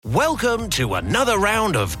Welcome to another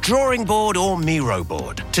round of Drawing Board or Miro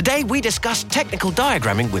Board. Today we discuss technical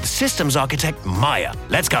diagramming with systems architect Maya.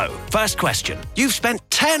 Let's go. First question. You've spent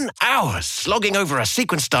 10 hours slogging over a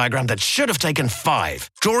sequence diagram that should have taken 5.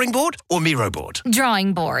 Drawing board or Miro board?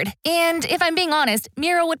 Drawing board. And if I'm being honest,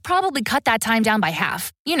 Miro would probably cut that time down by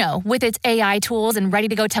half. You know, with its AI tools and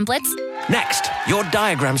ready-to-go templates. Next, your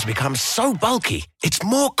diagrams become so bulky, it's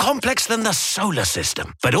more complex than the solar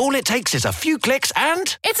system. But all it takes is a few clicks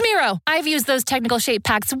and... It's Miro. I've used those technical shape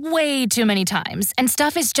packs way too many times, and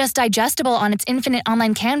stuff is just digestible on its infinite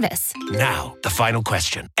online canvas. Now, the final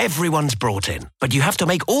question. Everyone's brought in, but you have to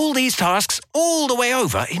make all these tasks all the way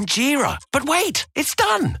over in Jira. But wait, it's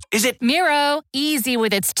done. Is it... Miro, easy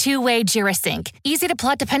with its two-way Jira sync. Easy to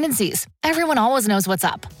plot dependencies. Everyone always knows what's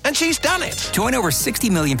up. And she's done it. Join over 60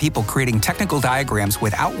 million people creating technical diagrams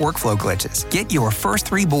without workflow glitches. Get your first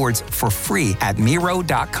 3 boards for free at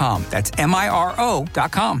Miro.com. That's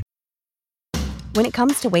Miro.com. When it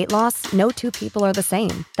comes to weight loss, no two people are the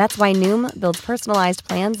same. That's why Noom builds personalized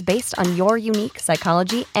plans based on your unique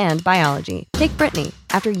psychology and biology. Take Brittany.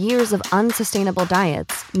 After years of unsustainable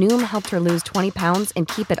diets, Noom helped her lose 20 pounds and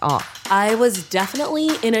keep it off. I was definitely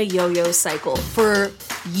in a yo-yo cycle for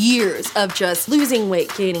years of just losing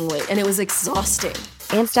weight, gaining weight, and it was exhausting.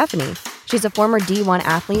 And Stephanie. She's a former D1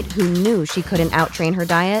 athlete who knew she couldn't outtrain her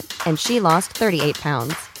diet, and she lost 38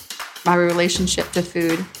 pounds. My relationship to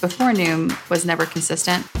food before Noom was never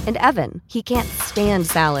consistent. And Evan, he can't stand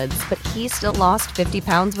salads, but he still lost 50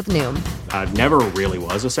 pounds with Noom. I never really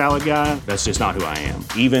was a salad guy. That's just not who I am.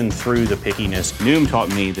 Even through the pickiness, Noom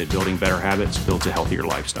taught me that building better habits builds a healthier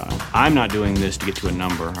lifestyle. I'm not doing this to get to a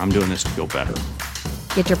number. I'm doing this to feel better.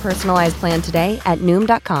 Get your personalized plan today at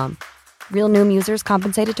Noom.com. Real Noom users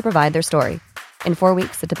compensated to provide their story. In 4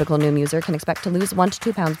 weeks, the typical Noom user can expect to lose 1 to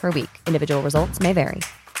 2 pounds per week. Individual results may vary.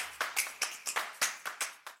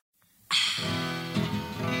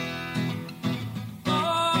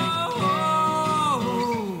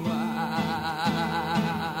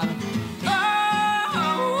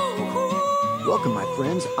 Welcome, my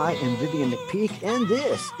friends. I am Vivian McPeak, and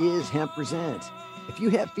this is Hemp Present. If you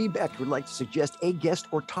have feedback or would like to suggest a guest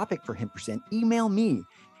or topic for Hemp Present, email me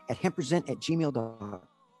at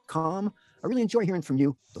hemppresent@gmail.com. I really enjoy hearing from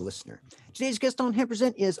you, the listener. Today's guest on Hemp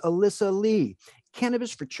Present is Alyssa Lee.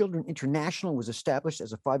 Cannabis for Children International was established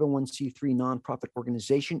as a 501c3 nonprofit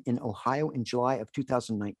organization in Ohio in July of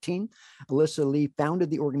 2019. Alyssa Lee founded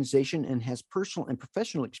the organization and has personal and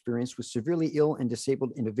professional experience with severely ill and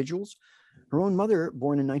disabled individuals. Her own mother,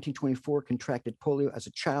 born in 1924, contracted polio as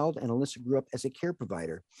a child, and Alyssa grew up as a care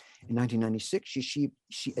provider. In 1996,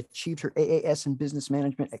 she achieved her AAS in business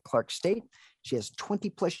management at Clark State. She has 20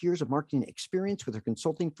 plus years of marketing experience with her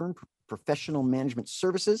consulting firm, Professional Management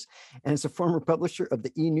Services, and is a former publisher of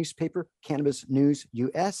the e-newspaper Cannabis News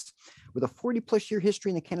US. With a 40 plus year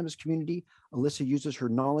history in the cannabis community, Alyssa uses her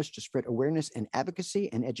knowledge to spread awareness and advocacy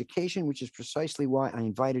and education, which is precisely why I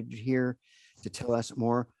invited you here to tell us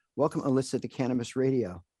more. Welcome, Alyssa, to Cannabis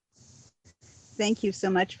Radio. Thank you so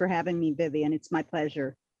much for having me, Vivian. It's my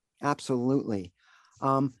pleasure. Absolutely.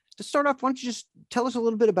 To start off, why don't you just tell us a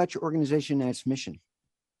little bit about your organization and its mission?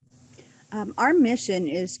 Our mission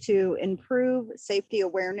is to improve safety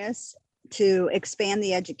awareness, to expand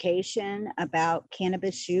the education about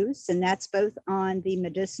cannabis use, and that's both on the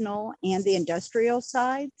medicinal and the industrial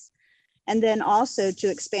sides, and then also to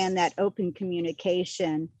expand that open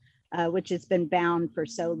communication, which has been bound for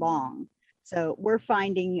so long. So we're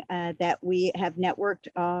finding that we have networked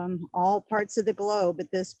all parts of the globe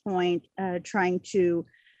at this point, trying to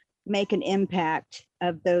make an impact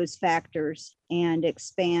of those factors and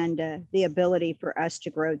expand the ability for us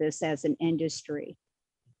to grow this as an industry.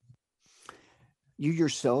 You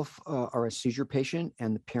yourself are a seizure patient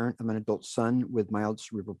and the parent of an adult son with mild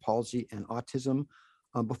cerebral palsy and autism.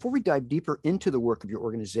 Before we dive deeper into the work of your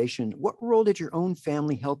organization, what role did your own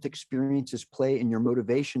family health experiences play in your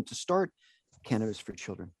motivation to start Cannabis for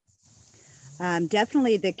Children?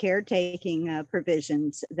 Definitely the caretaking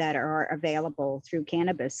provisions that are available through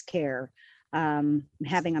Cannabis Care.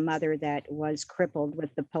 Having a mother that was crippled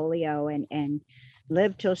with the polio and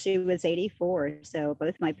lived till she was 84. So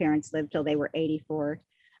both my parents lived till they were 84.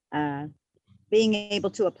 Being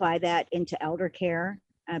able to apply that into elder care,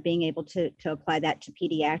 being able to apply that to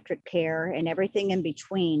pediatric care and everything in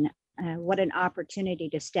between. What an opportunity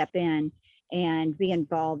to step in and be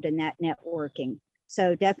involved in that networking.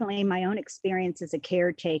 So definitely my own experience as a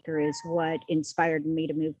caretaker is what inspired me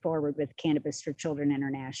to move forward with Cannabis for Children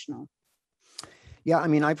International. Yeah, I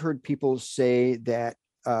mean, I've heard people say that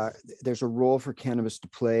there's a role for cannabis to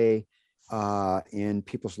play in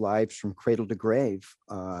people's lives from cradle to grave,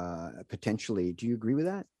 potentially. Do you agree with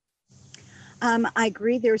that? I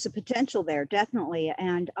agree there's a potential there, definitely.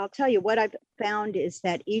 And I'll tell you what I've found is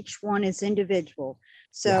that each one is individual.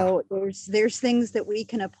 So there's things that we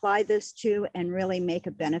can apply this to and really make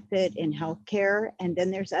a benefit in healthcare. And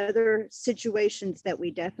then there's other situations that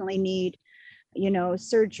we definitely need,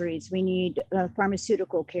 surgeries, we need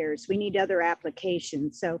pharmaceutical cares, we need other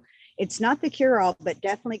applications. So it's not the cure-all, but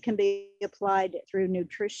definitely can be applied through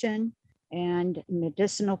nutrition and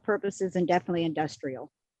medicinal purposes and definitely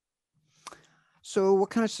industrial. So what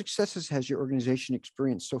kind of successes has your organization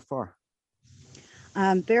experienced so far?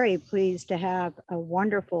 I'm very pleased to have a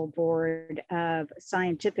wonderful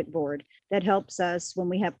scientific board that helps us when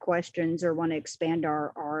we have questions or want to expand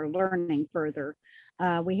our learning further.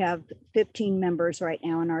 We have 15 members right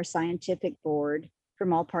now on our scientific board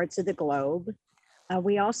from all parts of the globe.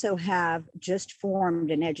 We also have just formed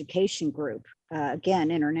an education group, again,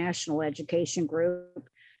 international education group,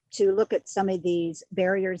 to look at some of these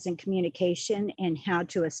barriers in communication and how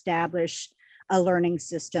to establish a learning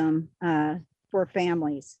system for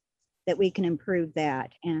families that we can improve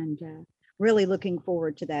that, and really looking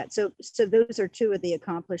forward to that. So those are two of the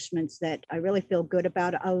accomplishments that I really feel good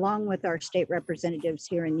about, along with our state representatives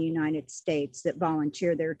here in the United States that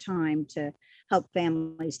volunteer their time to help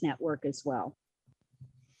families network as well.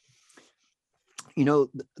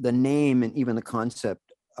 The name and even the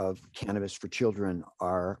concept of cannabis for children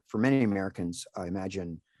are, for many Americans, I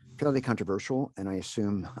imagine, fairly controversial, and I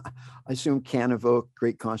assume can evoke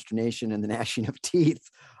great consternation and the gnashing of teeth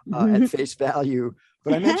at face value.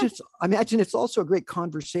 But I imagine it's also a great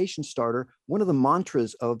conversation starter. One of the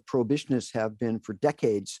mantras of prohibitionists have been for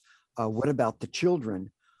decades, "What about the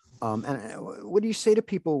children?" And what do you say to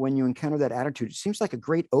people when you encounter that attitude? It seems like a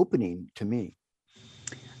great opening to me.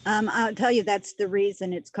 I'll tell you, that's the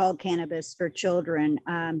reason it's called Cannabis for Children,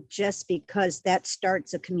 just because that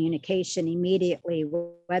starts a communication immediately,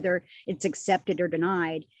 whether it's accepted or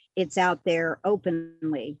denied. It's out there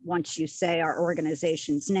openly once you say our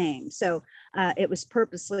organization's name. So it was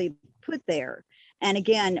purposely put there. And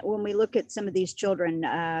again, when we look at some of these children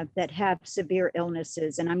that have severe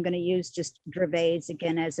illnesses, and I'm going to use just Dravet's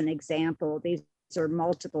again as an example, these are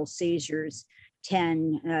multiple seizures,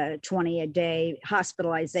 10, 20 a day,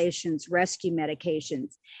 hospitalizations, rescue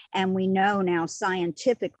medications. And we know now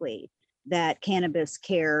scientifically that cannabis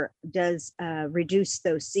care does reduce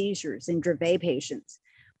those seizures in Dravet patients.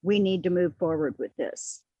 We need to move forward with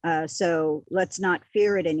this. So let's not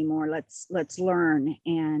fear it anymore. Let's learn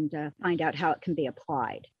and find out how it can be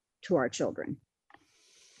applied to our children.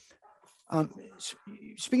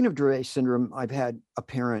 Speaking of Dravet syndrome, I've had a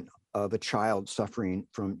parent of a child suffering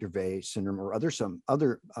from Dravet syndrome or some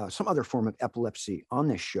other form of epilepsy on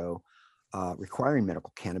this show, requiring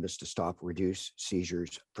medical cannabis to stop or reduce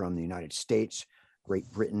seizures from the United States, Great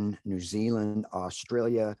Britain, New Zealand,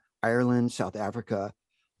 Australia, Ireland, South Africa.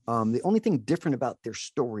 The only thing different about their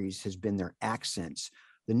stories has been their accents.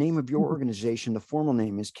 The name of your organization, the formal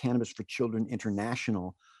name, is Cannabis for Children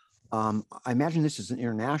International. I imagine this is an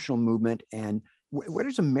international movement, and where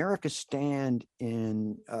does America stand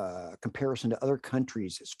in comparison to other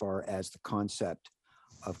countries as far as the concept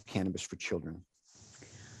of cannabis for children?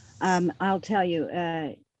 I'll tell you,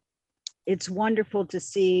 it's wonderful to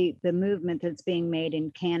see the movement that's being made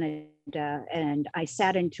in Canada. And I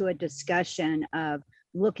sat into a discussion of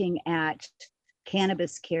looking at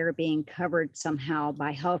cannabis care being covered somehow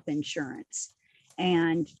by health insurance.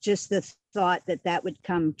 And just the thought that would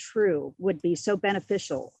come true would be so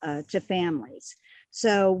beneficial to families.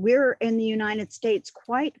 So we're in the United States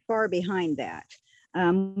quite far behind that.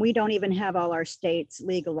 We don't even have all our states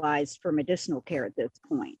legalized for medicinal care at this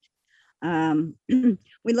point.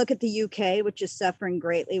 We look at the UK, which is suffering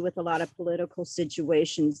greatly with a lot of political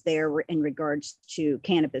situations there in regards to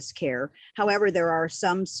cannabis care. However, there are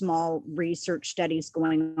some small research studies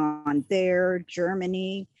going on there.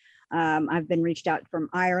 Germany, I've been reached out from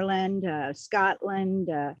Ireland, Scotland.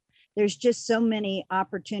 There's just so many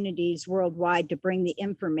opportunities worldwide to bring the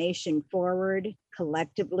information forward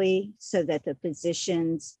collectively so that the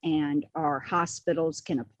physicians and our hospitals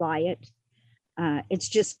can apply it. It's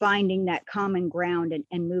just finding that common ground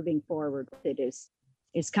and moving forward with it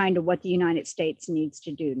is kind of what the United States needs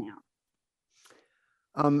to do now.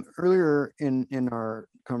 Earlier in our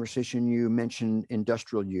conversation, you mentioned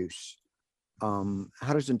industrial use.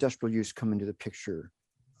 How does industrial use come into the picture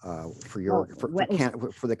for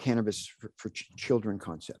the cannabis for children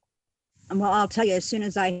concept? Well, I'll tell you, as soon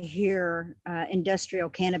as I hear industrial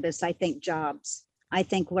cannabis, I think jobs. I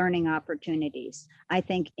think learning opportunities. I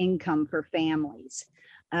think income for families.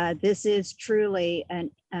 This is truly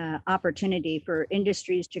an opportunity for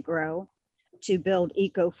industries to grow, to build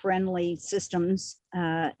eco-friendly systems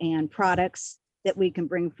and products that we can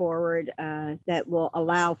bring forward that will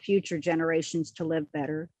allow future generations to live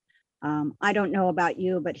better. I don't know about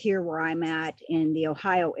you, but here where I'm at in the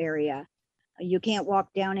Ohio area, you can't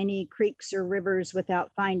walk down any creeks or rivers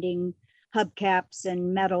without finding hubcaps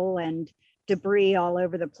and metal and debris all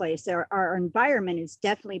over the place. Our environment has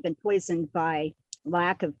definitely been poisoned by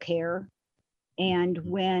lack of care. And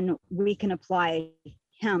when we can apply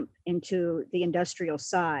hemp into the industrial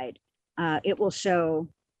side, it will show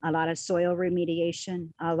a lot of soil remediation,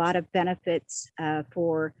 a lot of benefits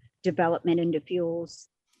for development into fuels,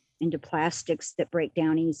 into plastics that break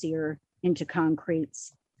down easier, into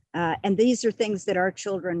concretes. And these are things that our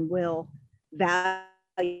children will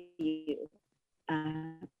value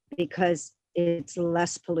because it's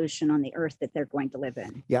less pollution on the earth that they're going to live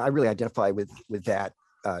in. Yeah, I really identify with that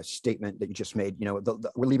statement that you just made. You know,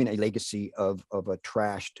 we're leaving a legacy of a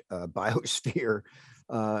trashed biosphere,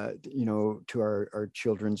 you know, to our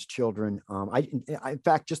children's children. I, in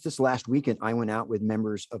fact, just this last weekend, I went out with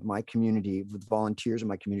members of my community, with volunteers in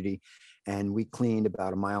my community, and we cleaned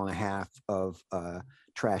about 1.5 miles of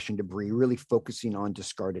trash and debris, really focusing on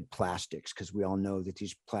discarded plastics, because we all know that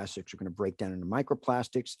these plastics are going to break down into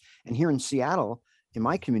microplastics. And here in Seattle, in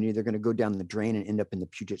my community, they're going to go down the drain and end up in the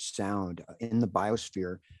Puget Sound, in the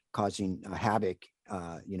biosphere, causing havoc,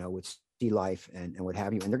 you know, with sea life and what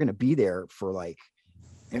have you. And they're going to be there for like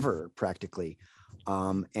ever, practically.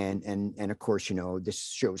 And of course, you know, this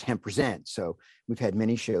show's Hemp Presents. So we've had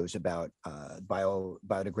many shows about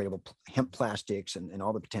biodegradable hemp plastics and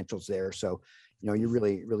all the potentials there. So, you know, you're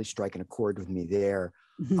really striking a chord with me there.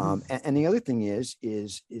 And the other thing is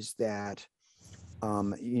that,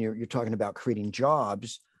 you know, you're talking about creating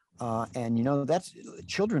jobs, and, you know, that's,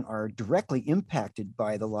 children are directly impacted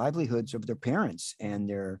by the livelihoods of their parents and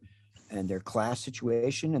their class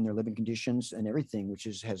situation and their living conditions and everything, which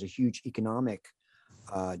has a huge economic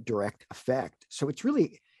direct effect. So it's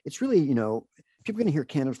really, you know, people are going to hear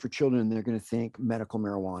cannabis for children and they're going to think medical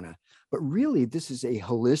marijuana, but really this is a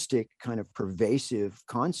holistic kind of pervasive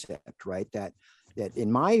concept, right? That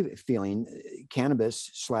in my feeling,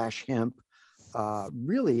 cannabis/hemp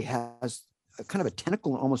really has a kind of a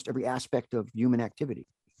tentacle in almost every aspect of human activity.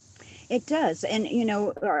 It does. And, you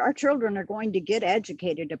know, our children are going to get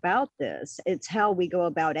educated about this. It's how we go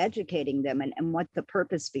about educating them and what the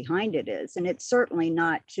purpose behind it is. And it's certainly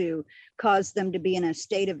not to cause them to be in a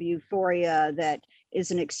state of euphoria that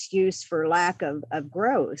is an excuse for lack of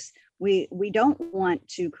growth. We don't want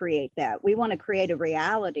to create that. We want to create a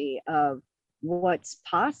reality of what's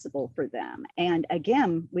possible for them. And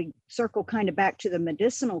again, we circle kind of back to the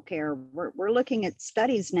medicinal care. We're looking at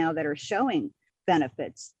studies now that are showing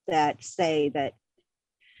benefits that say that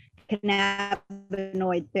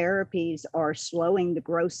cannabinoid therapies are slowing the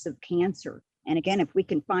growth of cancer. And again, if we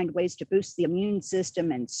can find ways to boost the immune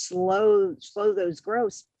system and slow those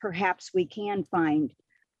growths, perhaps we can find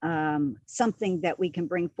something that we can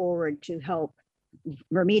bring forward to help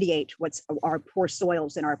remediate what's our poor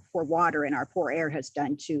soils and our poor water and our poor air has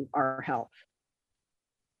done to our health.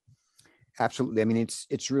 Absolutely. I mean,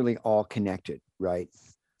 it's really all connected, right?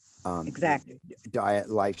 Exactly.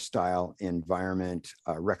 Diet, lifestyle, environment,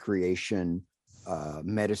 recreation,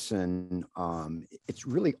 medicine. It's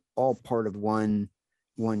really all part of one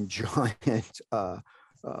giant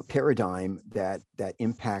paradigm that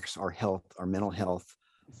impacts our health, our mental health,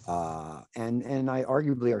 and I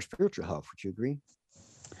arguably our spiritual health. Would you agree?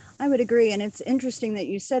 I would agree. And it's interesting that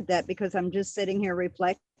you said that, because I'm just sitting here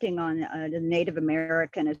reflecting on the Native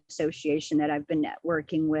American Association that I've been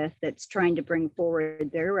working with, that's trying to bring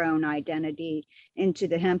forward their own identity into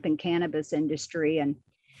the hemp and cannabis industry.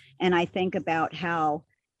 And I think about how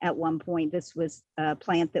at one point this was a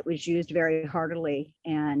plant that was used very heartily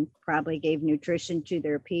and probably gave nutrition to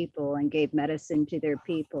their people and gave medicine to their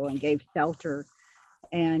people and gave shelter.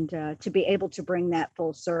 And to be able to bring that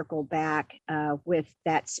full circle back with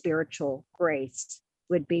that spiritual grace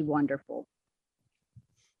would be wonderful.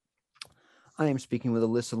 I am speaking with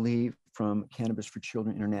Alyssa Lee from Cannabis for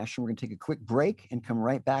Children International. We're going to take a quick break and come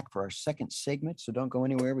right back for our second segment. So don't go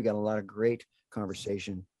anywhere. We got a lot of great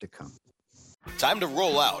conversation to come. Time to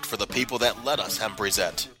roll out for the people that let us Hemp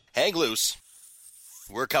Present. Hang loose.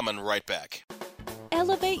 We're coming right back.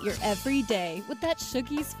 Elevate your everyday with that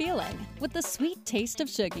Shoogies feeling, with the sweet taste of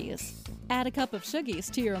Shoogies. Add a cup of Shoogies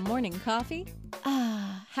to your morning coffee.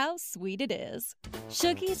 Ah, how sweet it is.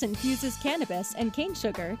 Shoogies infuses cannabis and cane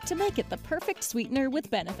sugar to make it the perfect sweetener with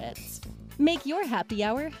benefits. Make your happy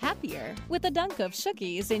hour happier with a dunk of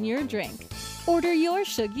Shoogies in your drink. Order your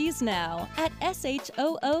Shoogies now at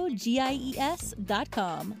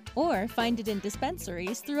SHOOGIES.com or find it in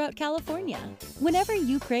dispensaries throughout California. Whenever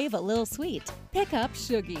you crave a little sweet, pick up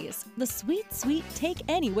Shoogies, the sweet, sweet take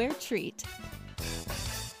anywhere treat.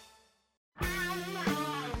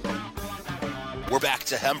 We're back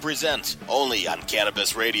to Hemp Present, only on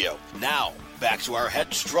Cannabis Radio. Now, back to our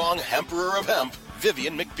headstrong Hemperor of Hemp,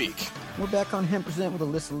 Vivian McPeak. We're back on Hemp Present with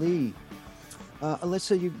Alyssa Lee.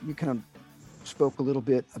 Alyssa, you kind of spoke a little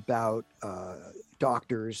bit about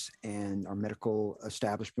doctors and our medical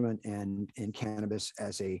establishment and cannabis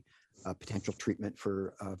as a potential treatment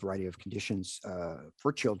for a variety of conditions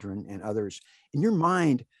for children and others. In your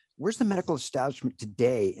mind, where's the medical establishment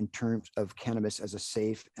today in terms of cannabis as a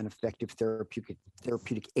safe and effective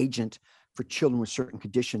therapeutic agent for children with certain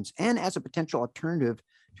conditions and as a potential alternative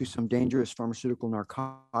to some dangerous pharmaceutical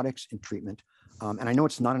narcotics in treatment? And I know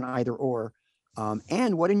it's not an either or.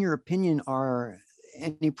 And what, in your opinion, are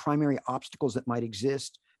any primary obstacles that might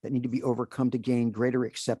exist that need to be overcome to gain greater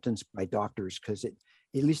acceptance by doctors? Because at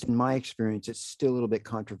least in my experience, it's still a little bit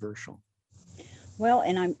controversial. Well,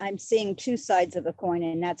 and I'm seeing two sides of a coin,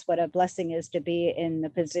 and that's what a blessing is to be in the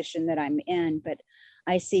position that I'm in. But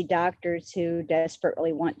I see doctors who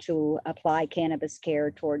desperately want to apply cannabis care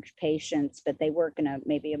towards patients, but they work in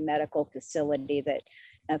maybe a medical facility that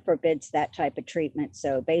forbids that type of treatment.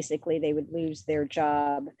 So basically, they would lose their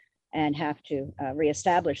job and have to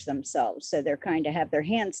reestablish themselves. So they're kind of have their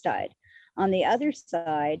hands tied. On the other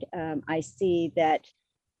side, I see that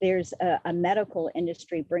there's a medical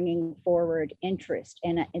industry bringing forward interest.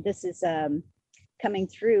 And this is coming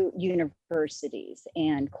through universities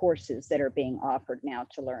and courses that are being offered now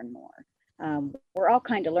to learn more. We're all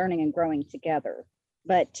kind of learning and growing together.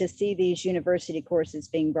 But to see these university courses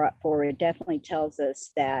being brought forward definitely tells us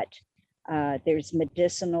that there's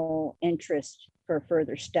medicinal interest for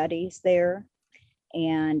further studies there,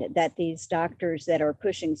 and that these doctors that are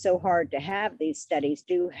pushing so hard to have these studies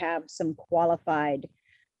do have some qualified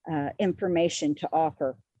information to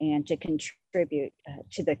offer and to contribute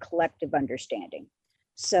to the collective understanding.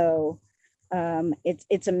 So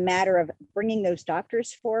it's a matter of bringing those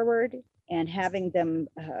doctors forward and having them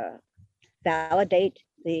validate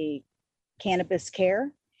the cannabis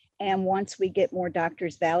care. And once we get more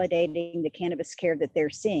doctors validating the cannabis care that they're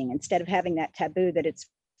seeing, instead of having that taboo that it's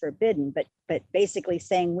forbidden, but basically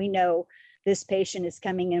saying, we know this patient is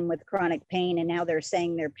coming in with chronic pain, and now they're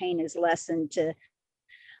saying their pain is lessened to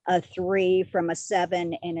a 3 from a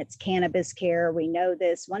 7, and it's cannabis care. We know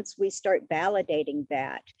this. Once we start validating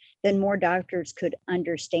that, then more doctors could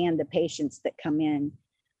understand the patients that come in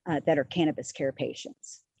that are cannabis care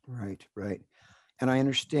patients. Right. And I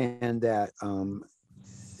understand that the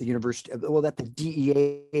that the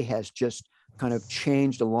DEA has just kind of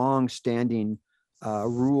changed a long-standing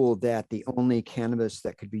rule that the only cannabis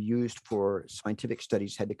that could be used for scientific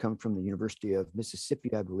studies had to come from the University of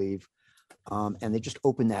Mississippi, I believe. And they just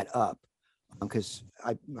opened that up because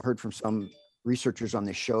I heard from some researchers on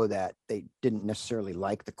the show that they didn't necessarily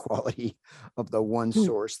like the quality of the one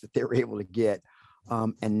source that they were able to get.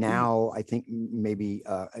 And now I think maybe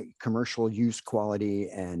commercial use quality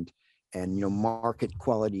and market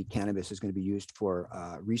quality cannabis is going to be used for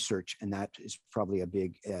research, and that is probably a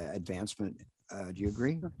big advancement. Do you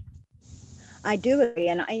agree? I do agree,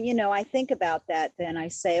 and I think about that. Then I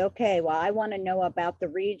say, okay, well, I want to know about the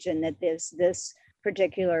region that this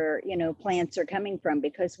particular plants are coming from,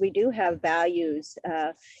 because we do have values.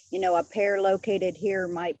 A pear located here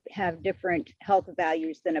might have different health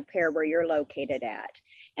values than a pear where you're located at,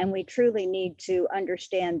 and we truly need to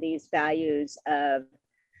understand these values of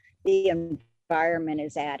the environment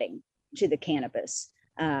is adding to the cannabis,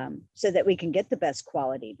 so that we can get the best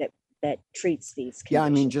quality that treats these conditions. Yeah, I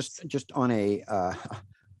mean, just on a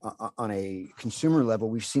consumer level,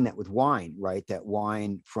 we've seen that with wine, right? That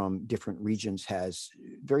wine from different regions has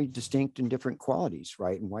very distinct and different qualities,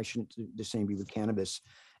 right? And why shouldn't the same be with cannabis?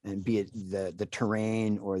 And be it the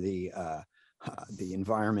terrain or the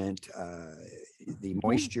environment, the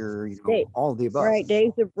moisture, all of the above. Right,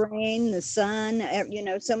 days of rain, the sun,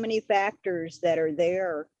 so many factors that are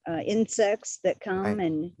there. Insects that come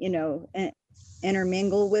and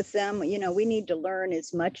intermingle with them. We need to learn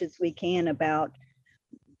as much as we can about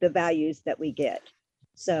the values that we get.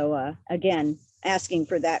 So again, asking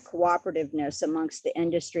for that cooperativeness amongst the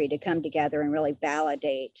industry to come together and really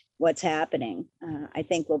validate what's happening, I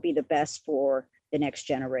think will be the best for the next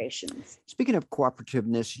generations. Speaking of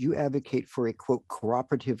cooperativeness, you advocate for a, quote,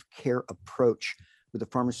 cooperative care approach with the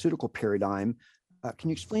pharmaceutical paradigm. Can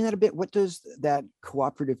you explain that a bit? What does that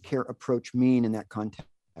cooperative care approach mean in that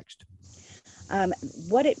context?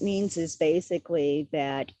 What it means is basically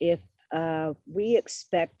that if we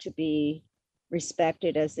expect to be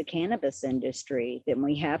respected as the cannabis industry, then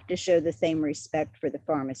we have to show the same respect for the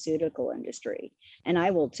pharmaceutical industry. And I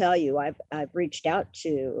will tell you, I've reached out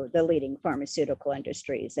to the leading pharmaceutical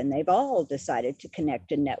industries, and they've all decided to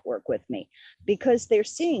connect and network with me because they're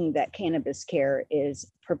seeing that cannabis care is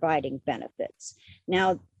providing benefits.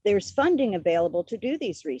 Now, there's funding available to do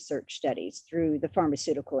these research studies through the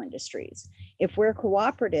pharmaceutical industries. If we're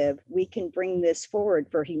cooperative, we can bring this forward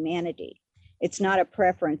for humanity. It's not a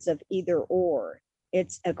preference of either or.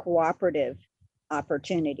 It's a cooperative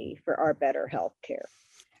opportunity for our better health care.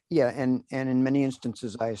 Yeah, and in many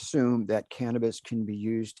instances, I assume that cannabis can be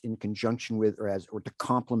used in conjunction with or to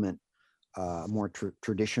complement more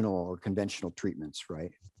traditional or conventional treatments,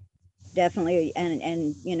 right? Definitely,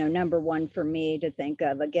 and number one for me to think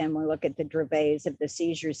of, again, we look at the Dravet of the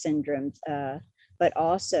seizure syndromes, but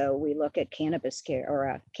also we look at cannabis care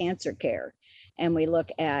or cancer care. And we look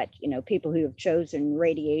at, people who have chosen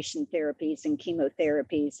radiation therapies and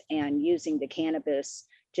chemotherapies and using the cannabis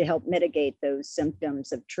to help mitigate those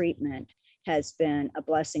symptoms of treatment has been a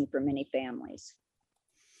blessing for many families.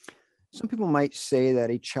 Some people might say that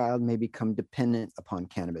a child may become dependent upon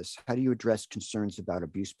cannabis. How do you address concerns about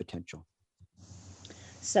abuse potential?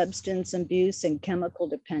 Substance abuse and chemical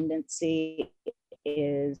dependency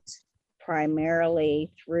is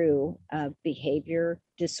primarily through behavior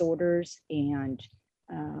disorders. And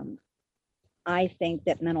I think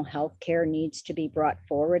that mental health care needs to be brought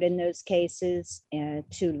forward in those cases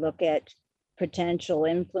to look at potential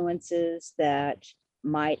influences that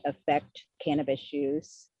might affect cannabis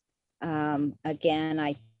use. Again,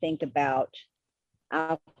 I think about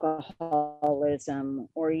alcoholism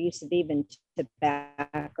or use of even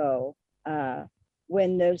tobacco.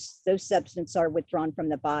 When those substances are withdrawn from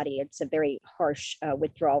the body, it's a very harsh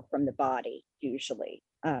withdrawal from the body, usually,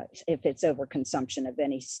 if it's overconsumption of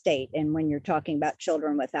any state. And when you're talking about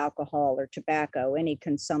children with alcohol or tobacco, any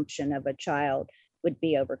consumption of a child would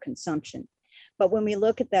be overconsumption. But when we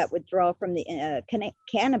look at that withdrawal from the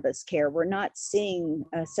cannabis care, we're not seeing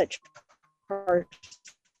such harsh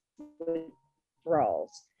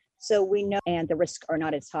withdrawals. So we know, and the risks are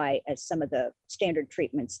not as high as some of the standard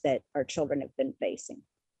treatments that our children have been facing.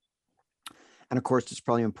 And of course, it's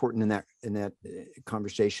probably important in that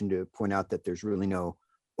conversation to point out that there's really no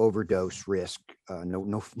overdose risk,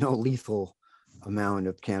 no lethal amount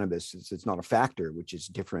of cannabis. It's not a factor, which is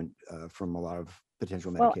different from a lot of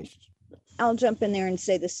potential medications. Well, I'll jump in there and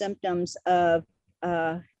say the symptoms of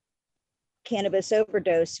cannabis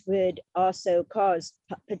overdose would also cause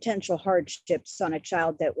potential hardships on a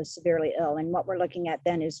child that was severely ill. And what we're looking at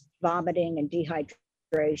then is vomiting and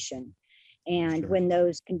dehydration. And Sure. When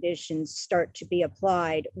those conditions start to be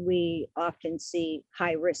applied, we often see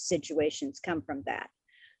high risk situations come from that.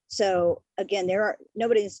 So again,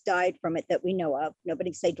 nobody's died from it that we know of.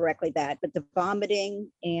 Nobody say directly that, but the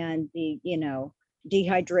vomiting and the,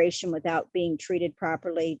 dehydration without being treated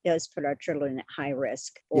properly does put our children at high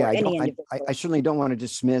risk. Or any individual. I certainly don't want to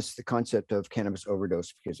dismiss the concept of cannabis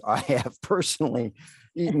overdose because I have personally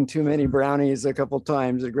eaten too many brownies a couple of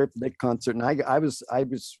times at a Grateful Dead concert, and I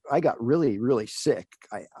got really, really sick.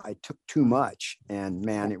 I took too much, and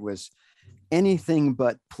man, it was anything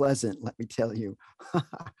but pleasant, let me tell you.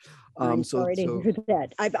 I'm sorry to hear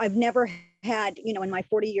that. I've never had, in my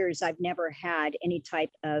 40 years, I've never had any type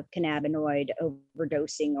of cannabinoid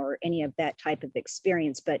overdosing or any of that type of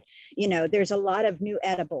experience. But, there's a lot of new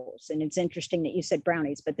edibles, and it's interesting that you said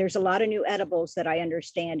brownies, but there's a lot of new edibles that I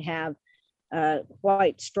understand have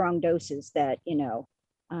quite strong doses that,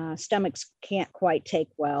 stomachs can't quite take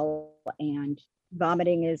well, and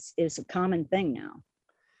vomiting is a common thing now.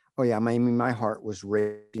 Oh yeah, my heart was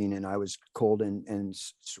racing, and I was cold and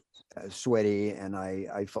sweaty, and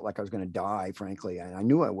I felt like I was going to die. Frankly, and I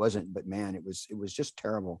knew I wasn't, but man, it was just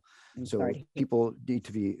terrible. So people need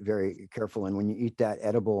to be very careful. And when you eat that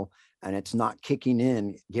edible and it's not kicking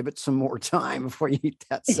in, give it some more time before you eat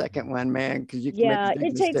that second one, man, because you can make a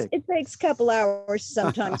big mistake. It takes a couple hours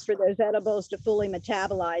sometimes for those edibles to fully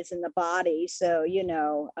metabolize in the body. So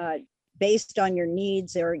based on your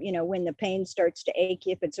needs, or when the pain starts to ache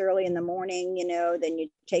you, if it's early in the morning, then you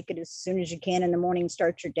take it as soon as you can in the morning,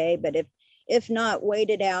 start your day. But if not,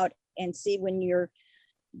 wait it out and see when your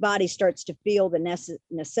body starts to feel the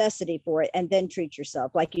necessity for it, and then treat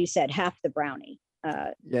yourself. Like you said, half the brownie.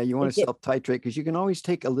 You want to self-titrate because you can always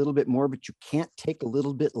take a little bit more, but you can't take a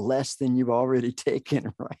little bit less than you've already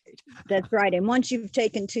taken, right? That's right. And once you've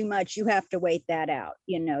taken too much, you have to wait that out.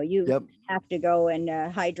 You have to go and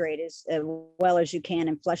hydrate as well as you can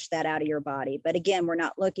and flush that out of your body. But again, we're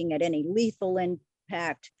not looking at any lethal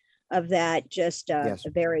impact of that, just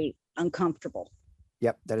very uncomfortable.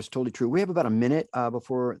 Yep, that is totally true. We have about a minute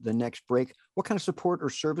before the next break. What kind of support or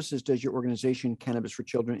services does your organization, Cannabis for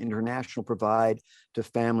Children International, provide to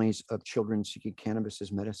families of children seeking cannabis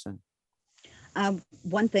as medicine?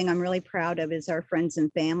 One thing I'm really proud of is our friends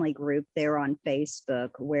and family group there on Facebook,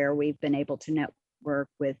 where we've been able to network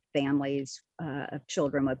with families of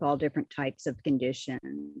children with all different types of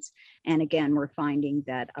conditions. And again, we're finding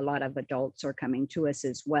that a lot of adults are coming to us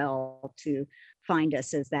as well to find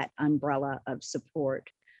us as that umbrella of support.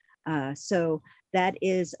 So that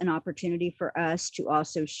is an opportunity for us to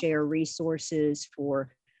also share resources for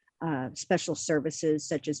special services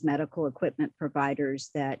such as medical equipment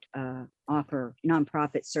providers that offer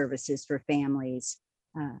nonprofit services for families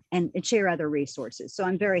and share other resources. So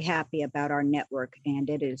I'm very happy about our network, and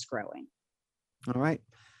it is growing. All right.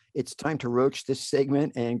 It's time to roach this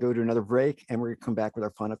segment and go to another break, and we're going to come back with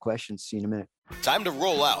our final questions. See you in a minute. Time to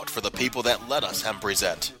roll out for the people that let us hemp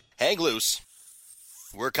present. Hang loose.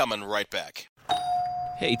 We're coming right back.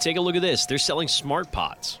 Hey, take a look at this. They're selling smart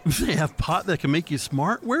pots. They have pot that can make you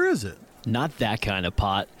smart? Where is it? Not that kind of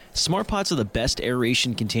pot. Smart pots are the best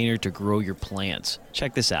aeration container to grow your plants.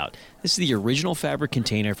 Check this out. This is the original fabric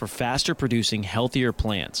container for faster producing, healthier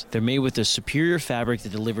plants. They're made with a superior fabric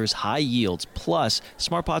that delivers high yields. Plus,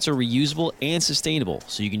 smart pots are reusable and sustainable,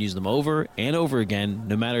 so you can use them over and over again,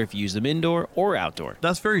 no matter if you use them indoor or outdoor.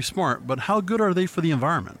 That's very smart, but how good are they for the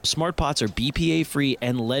environment? Smart pots are BPA-free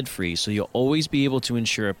and lead-free, so you'll always be able to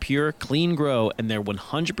ensure a pure, clean grow, and they're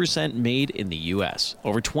 100% made in the U.S.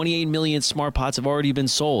 Over 28 million smart pots have already been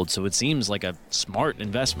sold, so it seems like a smart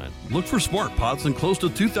investment. Look for smart pots in close to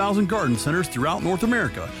 2,000 garden centers throughout North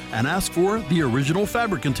America and ask for the original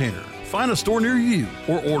fabric container. Find a store near you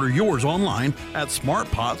or order yours online at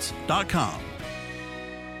smartpots.com.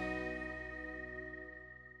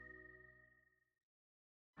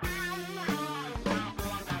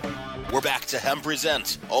 We're back to Hemp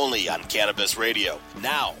Present, only on Cannabis Radio.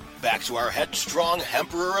 Now, back to our headstrong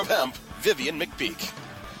Emperor of Hemp, Vivian McPeak.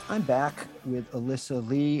 I'm back with Alyssa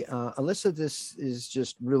Lee. Alyssa, this is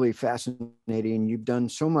just really fascinating. You've done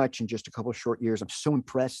so much in just a couple of short years. I'm so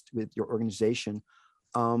impressed with your organization.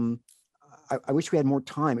 I wish we had more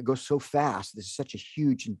time. It goes so fast. This is such a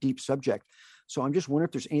huge and deep subject. So I'm just wondering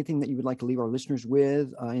if there's anything that you would like to leave our listeners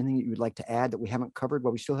with, anything that you would like to add that we haven't covered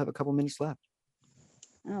while we still have a couple minutes left.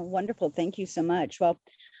 Oh, wonderful. Thank you so much. Well,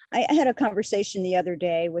 I had a conversation the other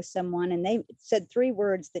day with someone, and they said 3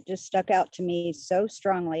 words that just stuck out to me so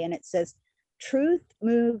strongly. And it says, truth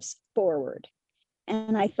moves forward.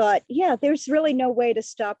 And I thought, yeah, there's really no way to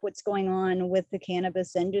stop what's going on with the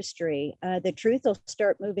cannabis industry. The truth will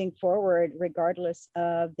start moving forward regardless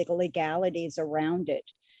of the legalities around it.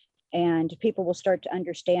 And people will start to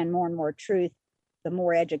understand more and more truth, the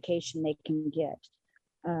more education they can get.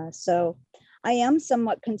 So I am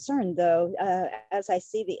somewhat concerned, though, as I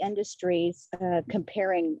see the industries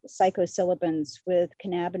comparing psilocybins with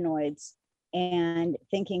cannabinoids and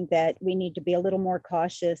thinking that we need to be a little more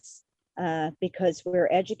cautious because we're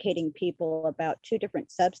educating people about 2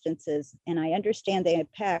 different substances. And I understand they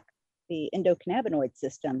impact the endocannabinoid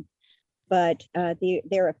system, but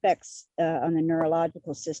their effects on the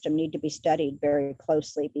neurological system need to be studied very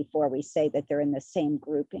closely before we say that they're in the same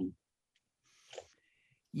grouping.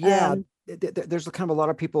 Yeah. There's kind of a lot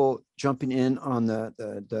of people jumping in on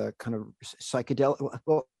the kind of psychedelic.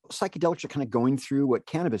 Well, psychedelics are kind of going through what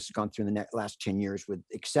cannabis has gone through in the last 10 years with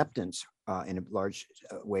acceptance in a large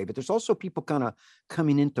way. But there's also people kind of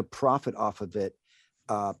coming in to profit off of it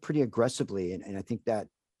pretty aggressively. And I think that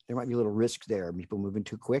there might be a little risk there. People moving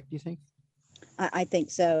too quick, do you think? I think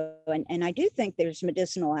so. And I do think there's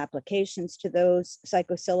medicinal applications to those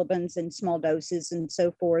psilocybins in small doses and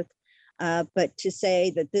so forth. But to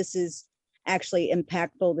say that this is actually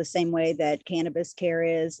impactful the same way that cannabis care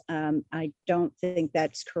is, I don't think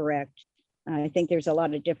that's correct. I think there's a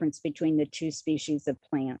lot of difference between the 2 species of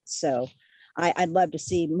plants. So I'd love to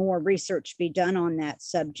see more research be done on that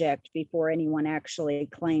subject before anyone actually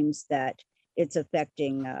claims that it's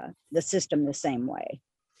affecting the system the same way.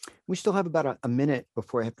 We still have about a minute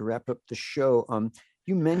before I have to wrap up the show.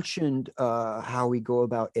 You mentioned how we go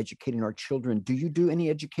about educating our children. Do you do any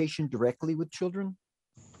education directly with children?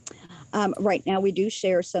 Right now, we do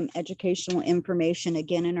share some educational information,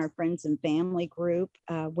 again, in our friends and family group.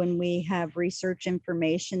 When we have research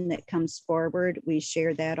information that comes forward, we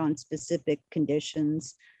share that on specific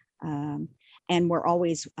conditions. And we're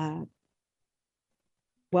always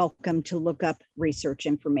welcome to look up research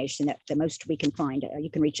information that the most we can find. You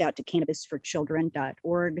can reach out to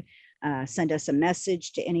cannabisforchildren.org, send us a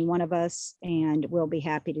message to any one of us, and we'll be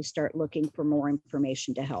happy to start looking for more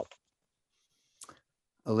information to help.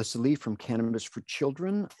 Alyssa Lee from Cannabis for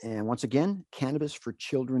Children. And once again,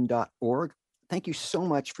 cannabisforchildren.org. Thank you so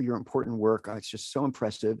much for your important work. It's just so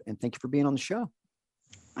impressive. And thank you for being on the show.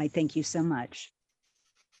 I thank you so much.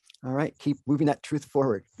 All right. Keep moving that truth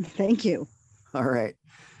forward. Thank you. All right.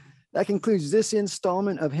 That concludes this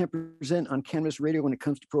installment of Hemp Present on Cannabis Radio. When it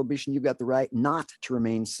comes to prohibition, you've got the right not to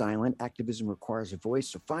remain silent. Activism requires a voice.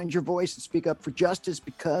 So find your voice and speak up for justice,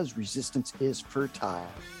 because resistance is fertile.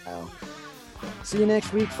 See you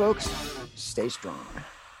next week, folks. Stay strong.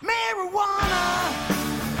 Marijuana,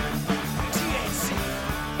 THC,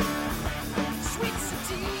 sweet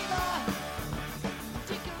sativa.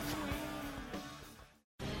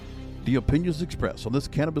 The opinions expressed on this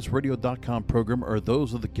CannabisRadio.com program are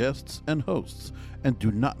those of the guests and hosts and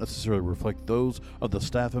do not necessarily reflect those of the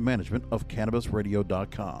staff and management of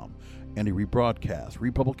CannabisRadio.com. Any rebroadcast,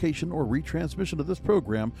 republication, or retransmission of this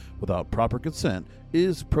program without proper consent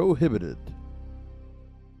is prohibited.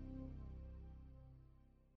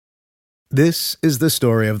 This is the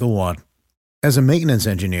story of the one. As a maintenance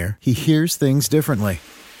engineer, he hears things differently.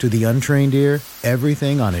 To the untrained ear,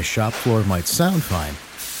 everything on his shop floor might sound fine,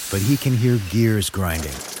 but he can hear gears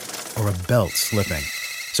grinding or a belt slipping.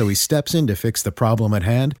 So he steps in to fix the problem at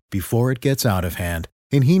hand before it gets out of hand.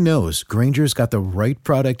 And he knows Grainger's got the right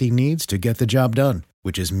product he needs to get the job done,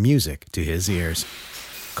 which is music to his ears.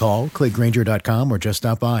 Call, click Grainger.com, or just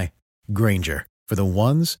stop by. Grainger, for the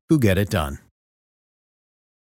ones who get it done.